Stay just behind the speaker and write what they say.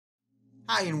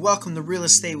Hi and welcome to Real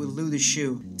Estate with Lou the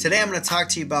Shoe. Today I'm going to talk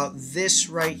to you about this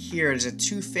right here. It's a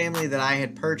two-family that I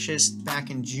had purchased back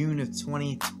in June of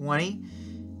 2020.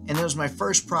 And it was my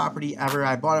first property ever.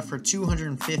 I bought it for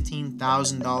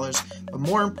 $215,000. But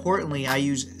more importantly, I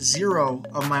used zero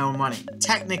of my own money.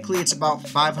 Technically, it's about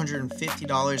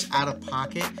 $550 out of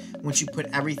pocket once you put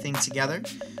everything together.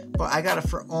 But I got it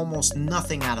for almost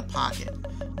nothing out of pocket.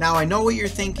 Now, I know what you're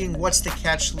thinking. What's the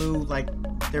catch, Lou?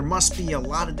 There must be a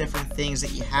lot of different things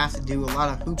that you have to do, a lot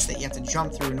of hoops that you have to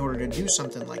jump through in order to do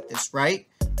something like this, right?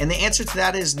 And the answer to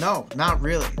that is no, not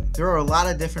really. There are a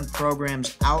lot of different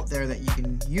programs out there that you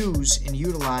can use and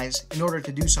utilize in order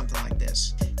to do something like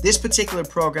this. This particular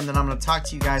program that I'm going to talk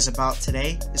to you guys about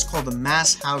today is called the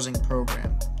Mass Housing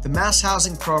Program. The Mass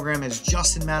Housing Program is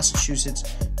just in Massachusetts,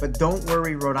 but don't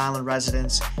worry, Rhode Island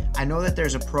residents. I know that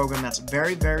there's a program that's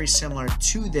very, very similar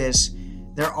to this.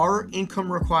 There are income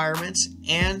requirements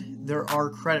and there are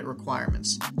credit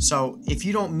requirements. So if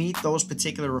you don't meet those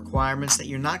particular requirements, that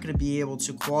you're not going to be able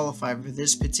to qualify for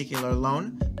this particular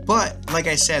loan. But like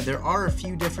I said, there are a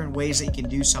few different ways that you can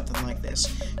do something like this.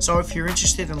 So if you're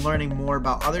interested in learning more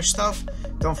about other stuff,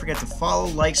 don't forget to follow,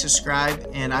 like, subscribe,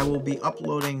 and I will be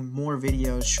uploading more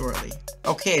videos shortly.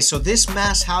 Okay, so this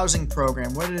Mass Housing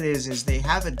Program, what it is they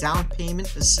have a down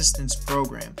payment assistance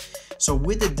program. So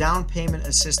with the down payment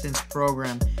assistance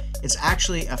program, it's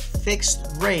actually a fixed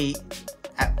rate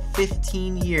at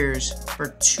 15 years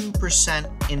for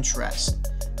 2% interest.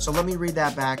 So let me read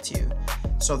that back to you.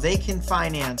 So they can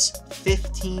finance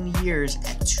 15 years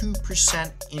at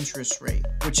 2% interest rate,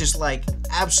 which is like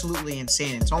absolutely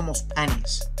insane. It's almost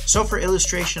pennies. So for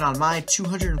illustration, on my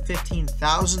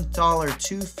 $215,000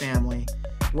 two-family,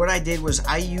 what I did was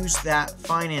I used that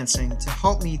financing to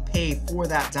help me pay for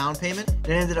that down payment. It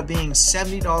ended up being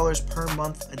 $70 per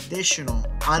month additional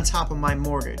on top of my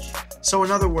mortgage. So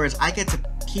in other words, I get to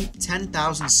keep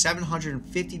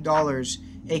 $10,750,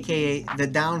 aka the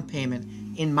down payment,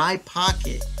 in my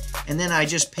pocket, and then I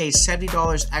just pay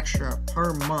 $70 extra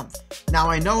per month. Now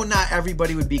I know not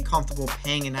everybody would be comfortable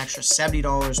paying an extra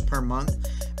 $70 per month,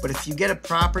 but if you get a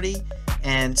property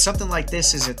and something like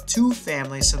this is a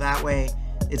two-family, so that way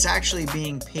it's actually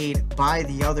being paid by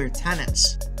the other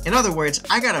tenants. In other words,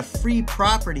 I got a free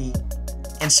property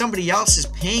and somebody else is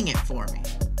paying it for me.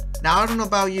 Now, I don't know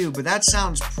about you, but that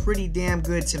sounds pretty damn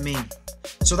good to me.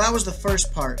 So that was the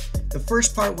first part. The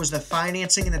first part was the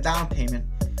financing and the down payment.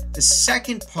 The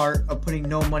second part of putting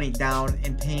no money down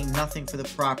and paying nothing for the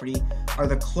property are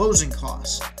the closing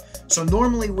costs. So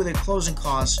normally with the closing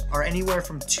costs are anywhere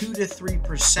from 2 to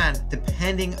 3%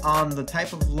 depending on the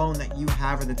type of loan that you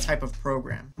have or the type of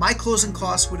program. My closing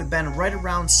costs would have been right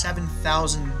around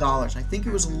 $7,000. I think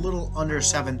it was a little under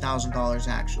 $7,000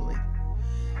 actually.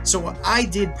 So what I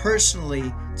did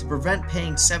personally to prevent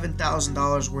paying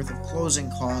 $7,000 worth of closing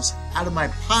costs out of my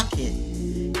pocket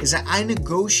is that I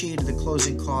negotiated the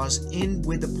closing costs in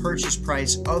with the purchase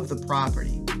price of the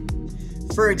property.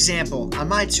 For example, on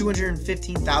my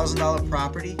 $215,000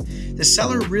 property, the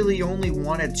seller really only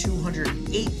wanted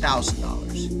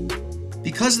 $208,000.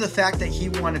 Because of the fact that he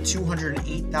wanted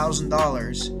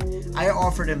 $208,000, I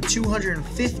offered him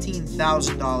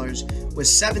 $215,000 with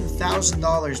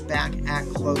 $7,000 back at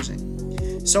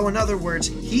closing. So in other words,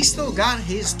 he still got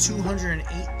his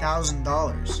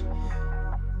 $208,000.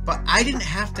 But I didn't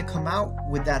have to come out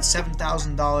with that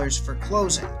 $7,000 for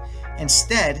closing.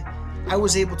 Instead, I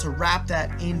was able to wrap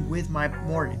that in with my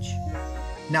mortgage.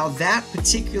 Now that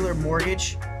particular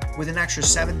mortgage with an extra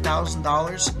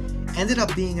 $7,000 ended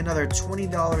up being another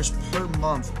 $20 per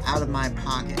month out of my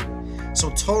pocket.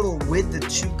 So total with the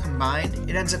two combined,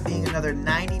 it ends up being another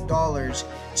 $90,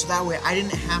 so that way I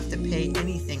didn't have to pay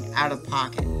anything out of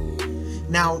pocket.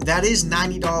 Now that is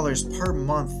 $90 per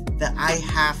month that I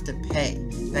have to pay.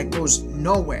 That goes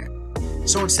nowhere.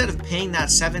 So instead of paying that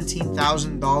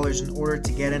 $17,000 in order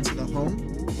to get into the home,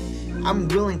 I'm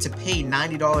willing to pay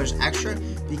 $90 extra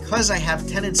because I have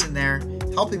tenants in there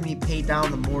helping me pay down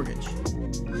the mortgage.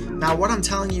 Now what I'm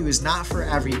telling you is not for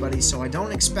everybody, so I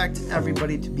don't expect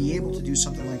everybody to be able to do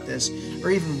something like this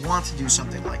or even want to do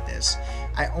something like this.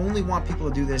 I only want people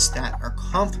to do this that are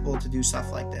comfortable to do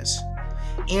stuff like this.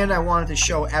 And I wanted to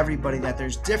show everybody that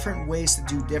there's different ways to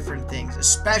do different things,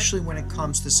 especially when it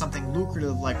comes to something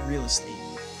lucrative like real estate.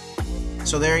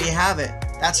 So there you have it.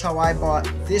 That's how I bought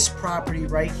this property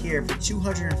right here for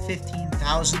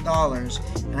 $215,000,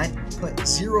 and I put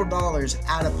 $0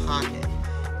 out of pocket.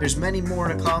 There's many more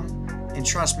to come, and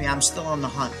trust me, I'm still on the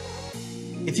hunt.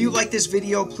 If you like this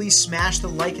video, please smash the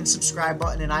like and subscribe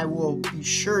button, and I will be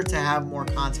sure to have more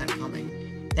content coming.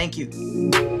 Thank you.